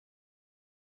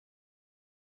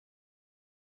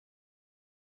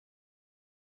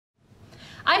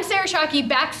I'm Sarah Shockey,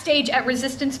 backstage at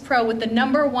Resistance Pro with the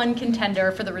 #1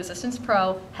 contender for the Resistance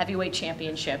Pro Heavyweight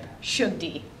Championship, Suge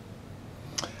D.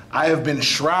 I have been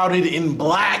shrouded in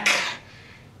black.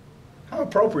 How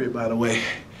appropriate, by the way.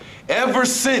 Ever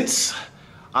since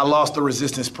I lost the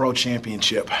Resistance Pro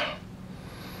Championship.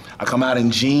 I come out in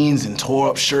jeans and tore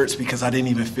up shirts because I didn't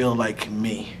even feel like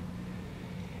me.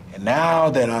 And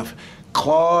now that I've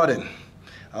clawed and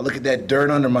I look at that dirt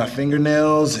under my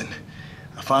fingernails and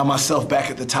I find myself back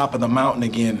at the top of the mountain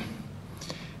again,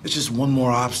 it's just one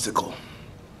more obstacle.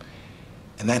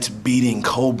 And that's beating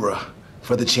Cobra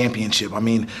for the championship. I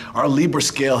mean, our Libra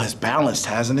scale has balanced,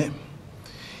 hasn't it?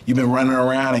 You've been running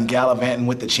around and gallivanting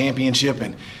with the championship,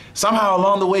 and somehow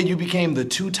along the way you became the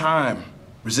 2-time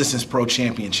Resistance Pro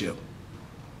Championship.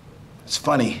 It's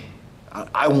funny,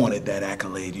 I wanted that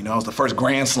accolade. You know, I was the first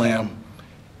Grand Slam,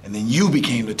 and then you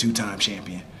became the 2-time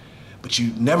champion. But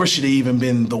you never should have even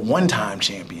been the 1-time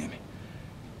champion,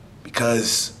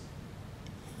 because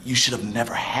you should have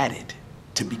never had it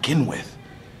to begin with.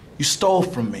 You stole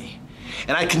from me.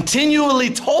 And I continually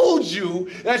told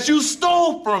you that you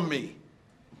stole from me.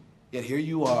 Yet here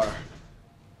you are,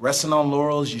 resting on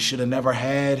laurels you should have never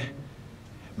had,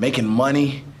 making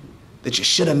money that you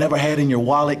should have never had in your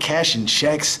wallet, cashing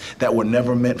checks that were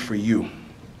never meant for you.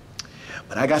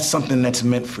 But I got something that's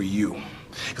meant for you,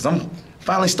 because I'm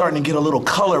finally starting to get a little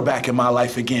color back in my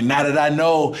life again, now that I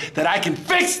know that I can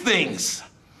fix things.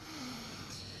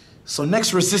 So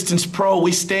next Resistance Pro,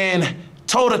 we stand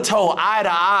toe-to-toe,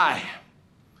 eye-to-eye.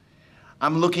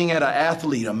 I'm looking at an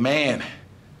athlete, a man,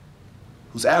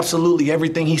 who's absolutely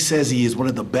everything he says he is, one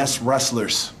of the best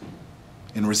wrestlers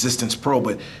in Resistance Pro.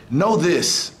 But know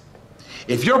this,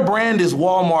 if your brand is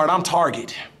Walmart, I'm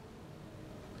Target.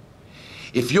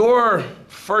 If you're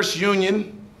First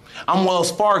Union, I'm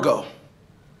Wells Fargo.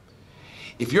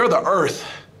 If you're the Earth,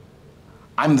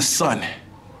 I'm the sun.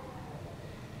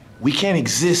 We can't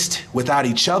exist without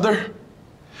each other,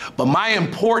 but my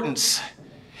importance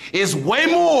is way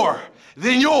more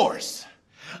than yours.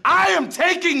 I am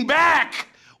taking back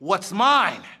what's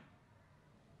mine,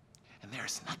 and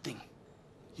there's nothing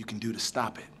you can do to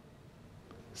stop it.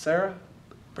 Sarah,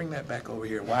 bring that back over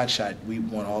here. Wide shot, we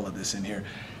want all of this in here.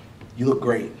 You look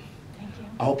great. Thank you.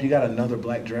 I hope you got another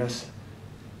black dress,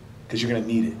 because you're gonna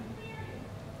need it.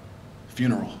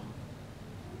 Funeral,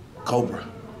 Cobra,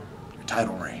 your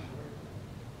title reign.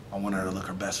 I want her to look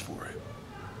her best for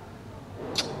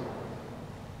it.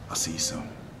 I'll see you soon.